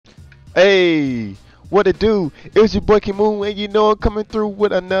Hey, what it do? It's your boy Kim Moon, and you know I'm coming through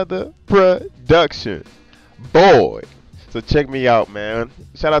with another production. Boy. So check me out, man.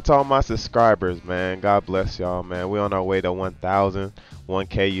 Shout out to all my subscribers, man. God bless y'all, man. We on our way to 1,000,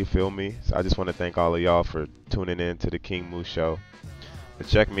 1K, you feel me? So I just want to thank all of y'all for tuning in to the King Moo Show. But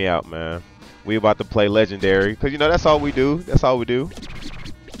check me out, man. We about to play Legendary, because, you know, that's all we do. That's all we do.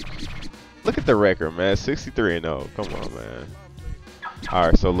 Look at the record, man. 63-0. Come on, man. All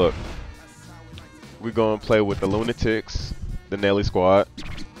right, so look. We're going to play with the Lunatics, the Nelly squad,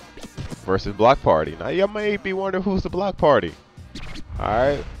 versus Block Party. Now, you may be wondering who's the Block Party. All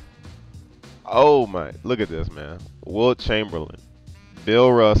right. Oh, my. Look at this, man. Will Chamberlain,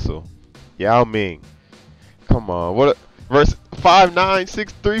 Bill Russell, Yao Ming. Come on. What? Versus 5'9",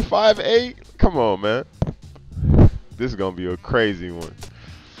 6'3", 5'8". Come on, man. This is going to be a crazy one.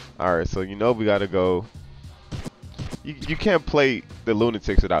 All right, so you know we got to go. You can't play the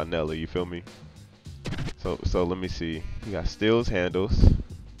Lunatics without Nelly, you feel me? So let me see. You got steals, handles.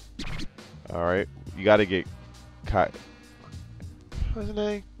 All right, you got to get what's his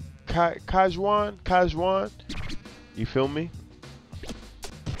name? Kajwan. You feel me?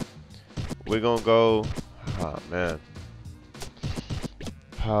 We're gonna go. Oh man.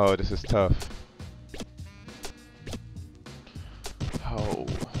 Oh, this is tough. Oh,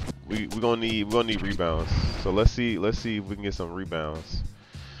 we're gonna need rebounds. So let's see if we can get some rebounds.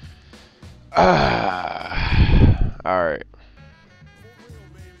 All right.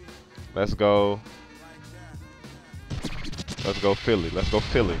 Let's go Philly.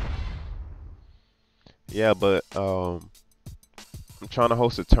 Yeah, but I'm trying to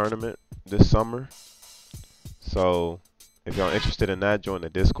host a tournament this summer. So if y'all interested in that, join the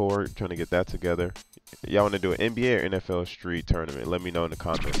Discord. Trying to get that together. Y'all want to do an NBA or NFL street tournament? Let me know in the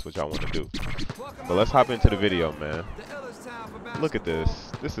comments what y'all want to do. But let's hop into the video, man. Look at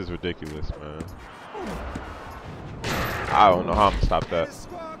this. This is ridiculous, man. I don't know how I'm gonna stop that.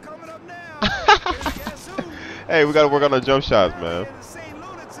 Hey, we gotta work on the jump shots, man.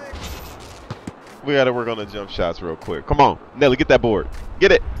 We gotta work on the jump shots real quick. Come on, Nelly, get that board.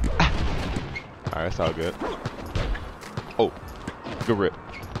 Get it. All right, that's all good. Oh, good rip.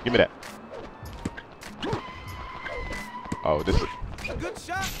 Give me that. Oh, this is.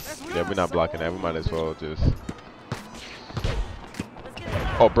 Yeah, we're not blocking that. We might as well just.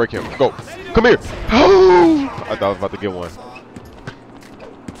 Oh, break him. Go. Come here. Oh! I thought I was about to get one.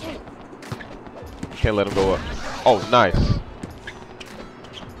 Can't let him go up. Oh, nice.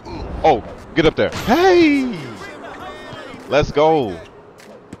 Oh, get up there. Hey! Let's go.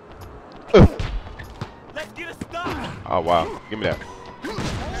 Oh, wow. Give me that.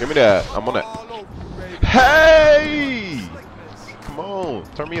 Give me that. I'm on that. Hey! Come on.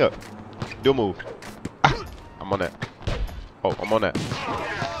 Turn me up. Do a move. Ah, I'm on that. Oh, I'm on that.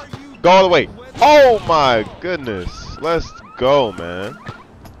 Go all the way. Oh, my goodness. Let's go, man.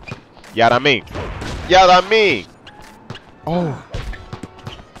 Yeah, I mean. Yeah, I mean. Oh.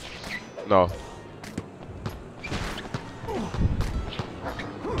 No.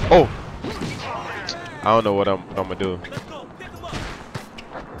 Oh. I don't know what I'm gonna do.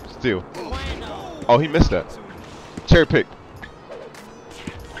 Still. Oh, he missed that. Cherry pick.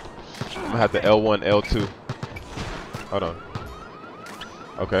 I'm gonna have the L1, L2. Hold on.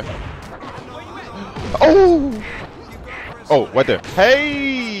 Okay. Oh. Oh, right there.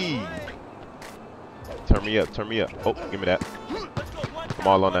 Hey. Turn me up. Turn me up. Oh, give me that. I'm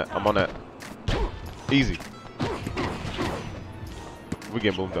all on that. I'm on that. Easy. We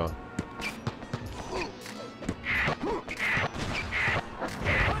getting moved on.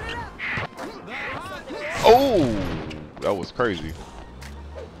 Oh, that was crazy.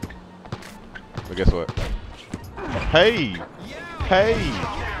 But guess what? Hey, hey.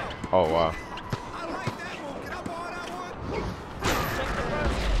 Oh wow.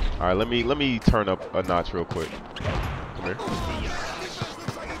 All right, let me turn up a notch real quick. Come here. Look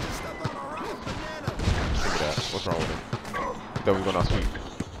at that. What's wrong with him? That was going out sweet.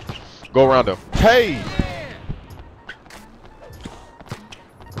 Go around him. Hey.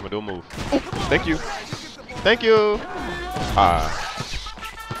 I'm gonna do a move. Oh, thank you. Thank you. Ah.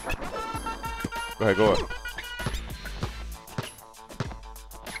 Go ahead, go up.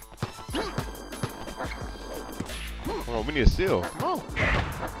 Come on, we need a steal. Come on.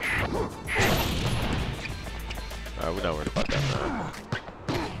 Alright, we're not worried about that, man.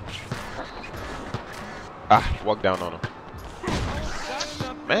 Ah, walk down on him.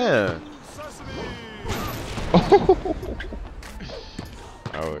 Man.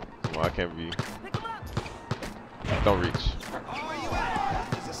 Alright, come on, I can't be. Don't reach.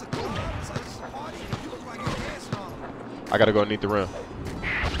 I gotta go underneath the rim.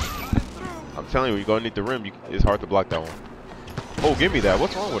 telling you, you go underneath the rim, it's hard to block that one. Oh, give me that.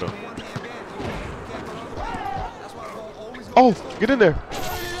 What's wrong with him? Oh, get in there.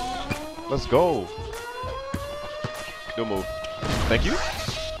 Let's go. Do a move. Thank you.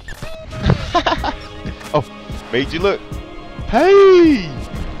 Oh, made you look. Hey.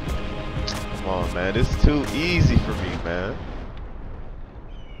 Come on, man. This is too easy for me, man.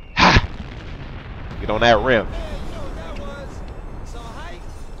 Ha! Get on that rim.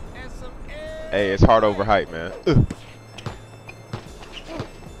 Hey, it's hard over height, man.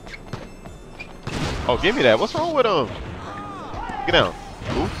 Oh, give me that. What's wrong with him? Get down.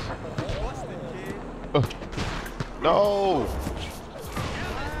 Oof. No.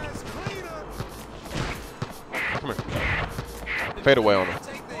 Come here. Fade away on him.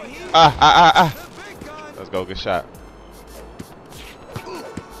 Let's go. Good shot.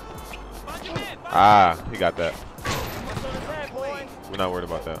 He got that. We're not worried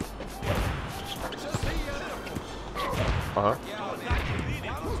about that.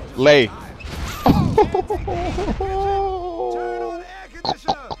 Lay.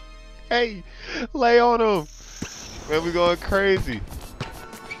 Hey, lay on him. Man, we going crazy.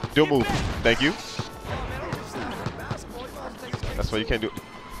 Do a move. Thank you. That's why you can't do it.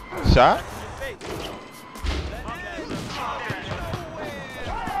 Shot.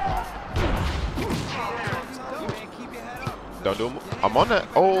 Don't do a move. I'm on that.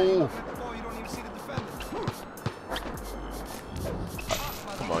 Oh.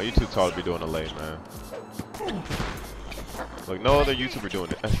 Come on, you too tall to be doing a lay, man. Like no other YouTuber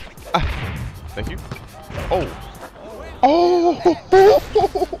doing it. Thank you. Oh. Oh.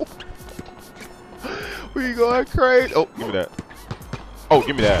 We going crazy. Oh, give me that. Oh,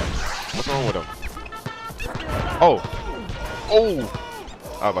 give me that. What's wrong with him? Oh. Oh.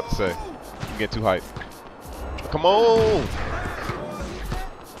 I was about to say. I'm getting too hyped. Come on.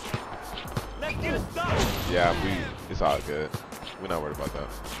 Yeah, it's all good. We're not worried about that.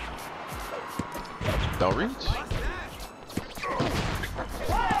 Don't reach.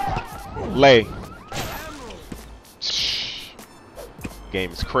 Lay.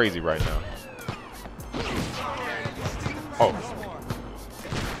 Game is crazy right now. Oh.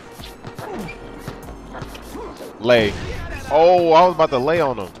 Lay. Oh, I was about to lay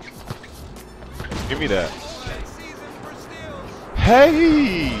on him. Give me that.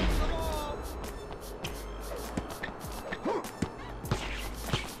 Hey!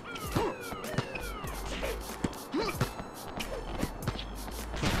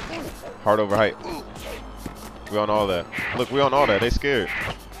 Hard over height. We on all that. Look, we on all that. They scared.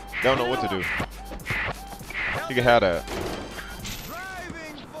 They don't know what to do. He can have that.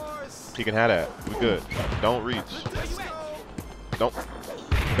 He can have that. We good. Don't reach. Don't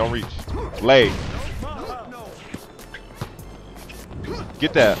reach. Lay.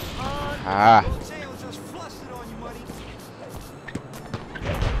 Get that.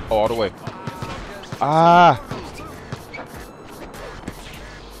 Oh, all the way.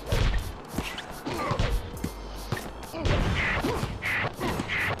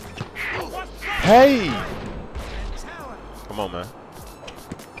 Hey! Come on, man.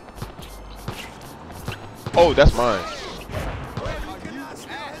 Oh, that's mine.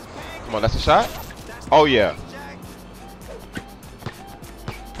 Come on, that's a shot? Oh, yeah.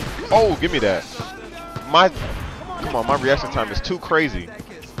 Oh, give me that. Come on, my reaction time is too crazy.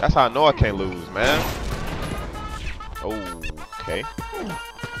 That's how I know I can't lose, man. Okay.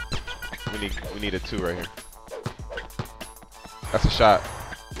 We need a 2 right here. That's a shot.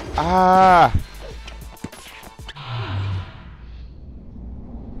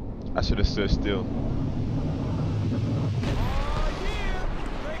 I should have stood still.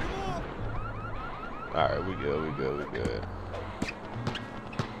 Alright, we good.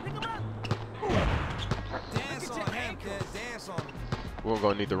 We're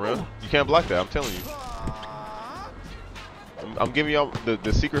gonna need the rim. You can't block that, I'm telling you. I'm giving y'all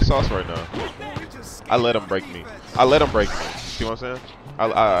the secret sauce right now. I let him break me. See what I'm saying?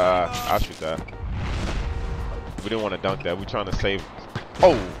 I'll shoot that. We didn't want to dunk that. We're trying to save.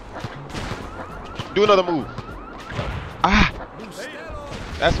 Oh! Do another move.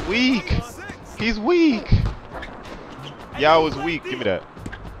 That's weak. He's weak. Y'all was weak. Give me that.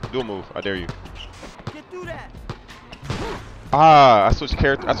 Do a move. I dare you. I switched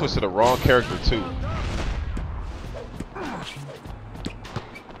character. I switched to the wrong character too.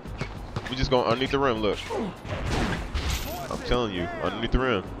 We just going underneath the rim. Look. I'm telling you, underneath the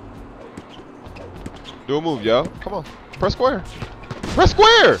rim. Do a move, y'all. Come on. Press square. Press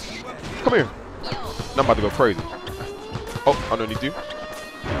square. Come here. Now I'm about to go crazy. Oh, underneath you.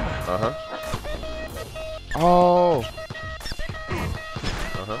 Oh.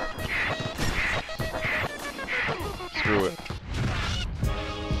 through it.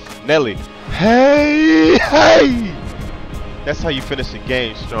 Nelly. Hey, hey! That's how you finish the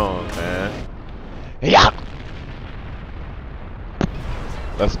game strong, man. Yeah.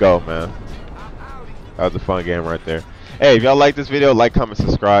 Let's go, man. That was a fun game right there. Hey, if y'all like this video, like, comment,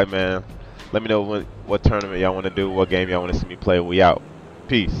 subscribe, man. Let me know what tournament y'all want to do, what game y'all want to see me play. We out.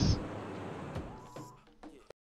 Peace.